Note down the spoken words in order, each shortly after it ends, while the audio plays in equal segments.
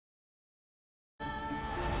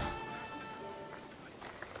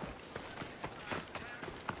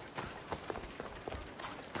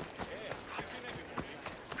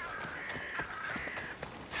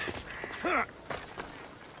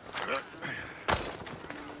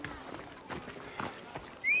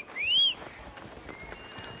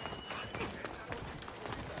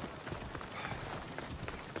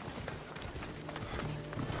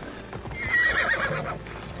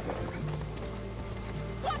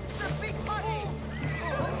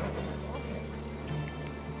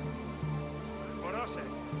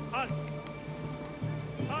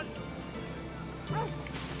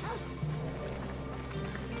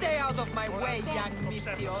out of my way, young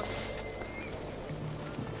mistios.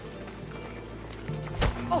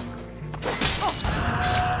 Oh!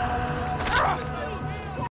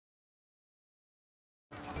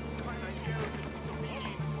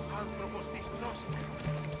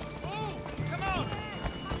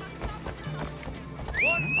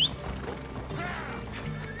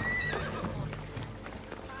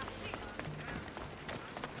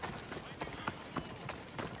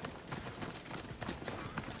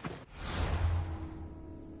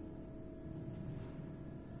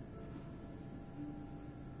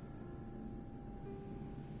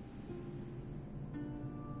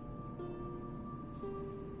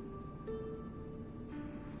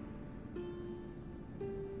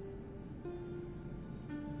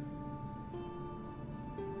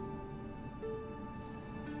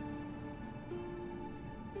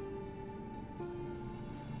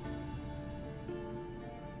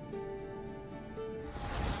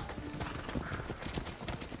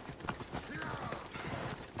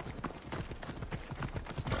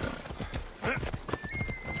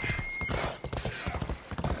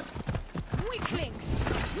 Weaklings!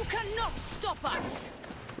 You cannot stop us!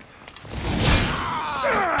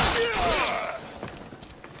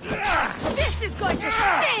 This is going to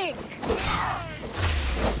sting!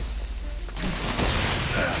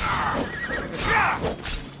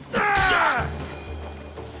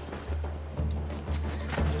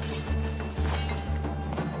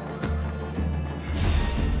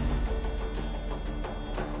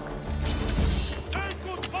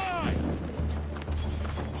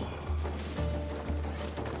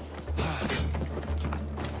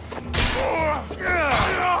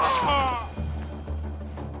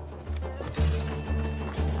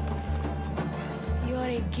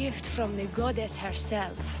 Gift from the goddess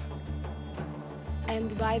herself.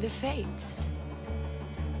 And by the fates,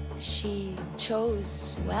 she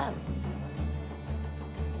chose well.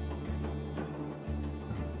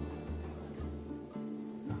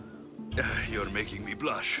 You're making me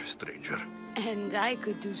blush, stranger. And I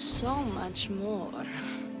could do so much more.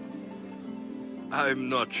 I'm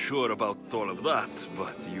not sure about all of that,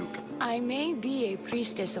 but you can... I may be a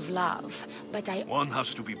priestess of love, but One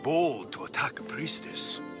has to be bold to attack a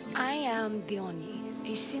priestess. I am Diona,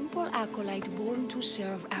 a simple acolyte born to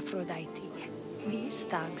serve Aphrodite. These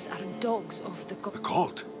thugs are dogs of the The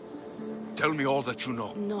cult? Tell me all that you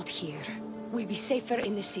know. Not here. We'll be safer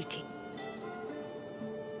in the city.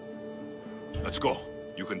 Let's go.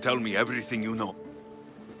 You can tell me everything you know.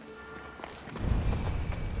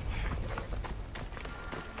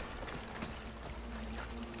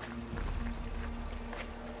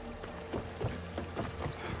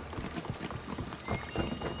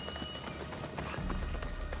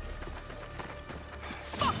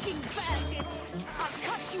 Bastards! I'll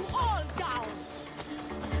cut you all down!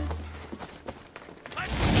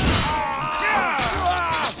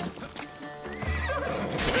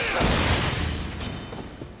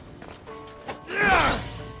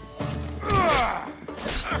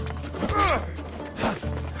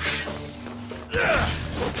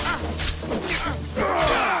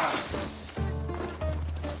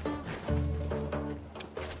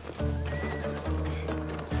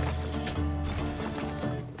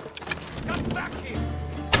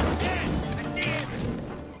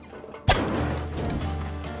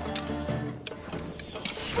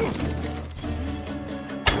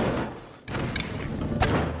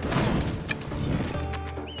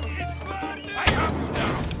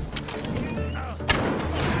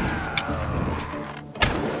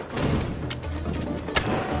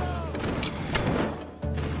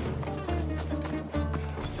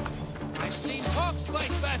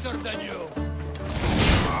 Better than you!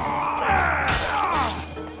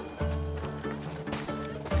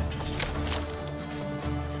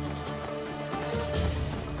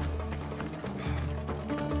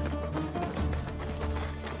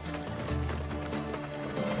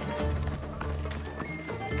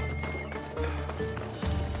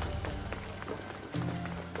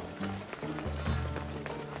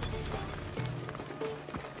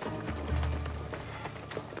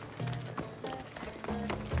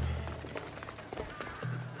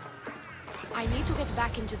 I need to get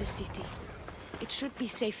back into the city. It should be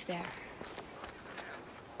safe there.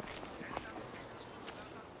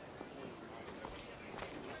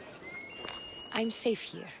 I'm safe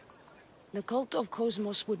here. The cult of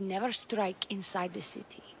Cosmos would never strike inside the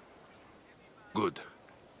city. Good.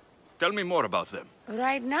 Tell me more about them.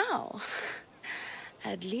 Right now?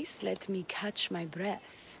 At least let me catch my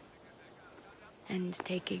breath. And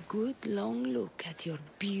take a good long look at your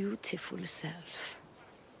beautiful self.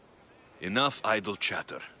 Enough idle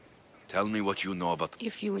chatter. Tell me what you know about...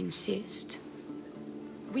 If you insist.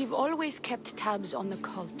 We've always kept tabs on the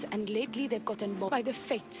cult, and lately they've gotten bored by the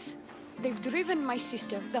fates. They've driven my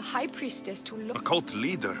sister, the High Priestess, to look... A cult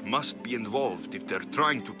leader must be involved if they're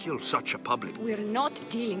trying to kill such a public. We're not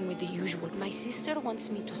dealing with the usual. My sister wants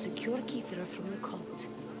me to secure Keithra from the cult,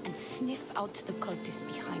 and sniff out the cultists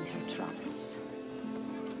behind her travels.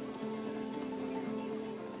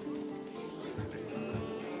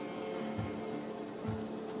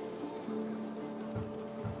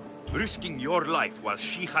 Risking your life while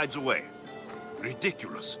she hides away.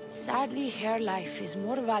 Ridiculous. Sadly, her life is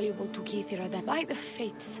more valuable to Keithra than by the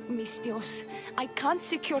fates, Mistios. I can't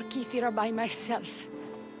secure Keithra by myself.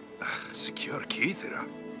 Secure Keithra?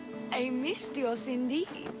 A Mistios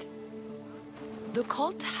indeed. The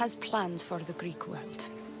cult has plans for the Greek world.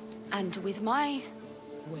 And with my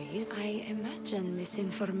ways, I imagine this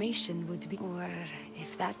information would be... Or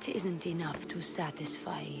if that isn't enough to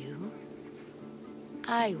satisfy you,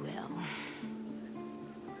 I will.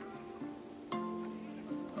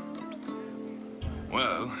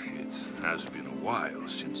 Well, it has been a while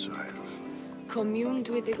since I've... Communed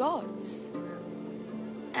with the gods.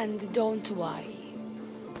 And don't worry.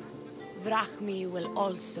 Vrachmi will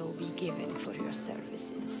also be given for your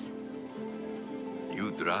services. You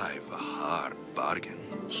drive a hard bargain.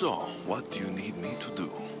 So, what do you need me to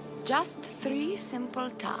do? Just 3 simple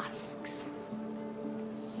tasks.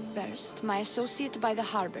 First, my associate by the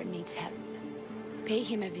harbor needs help. Pay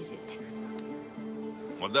him a visit.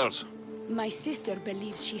 What else? My sister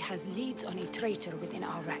believes she has leads on a traitor within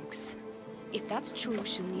our ranks. If that's true,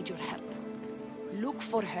 she'll need your help. Look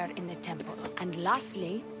for her in the temple. And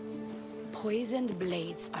lastly, poisoned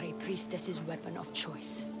blades are a priestess's weapon of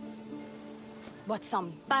choice. But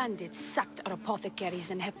some bandits sacked our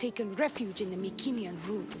apothecaries and have taken refuge in the Mycenaean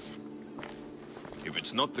ruins. If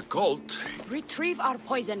it's not the cult... Retrieve our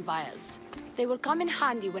poison vials. They will come in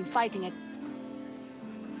handy when fighting it.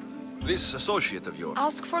 This associate of yours...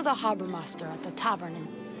 Ask for the harbor master at the tavern in...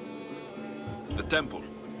 The temple.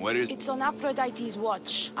 Where is... It's on Aphrodite's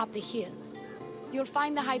watch, up the hill. You'll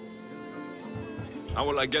find the high... How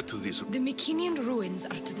will I get to this? The Mycenaean ruins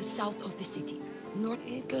are to the south of the city.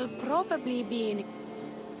 It'll probably be in...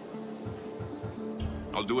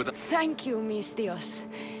 I'll do it... Thank you, Mistios.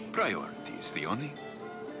 Priorities, Diona.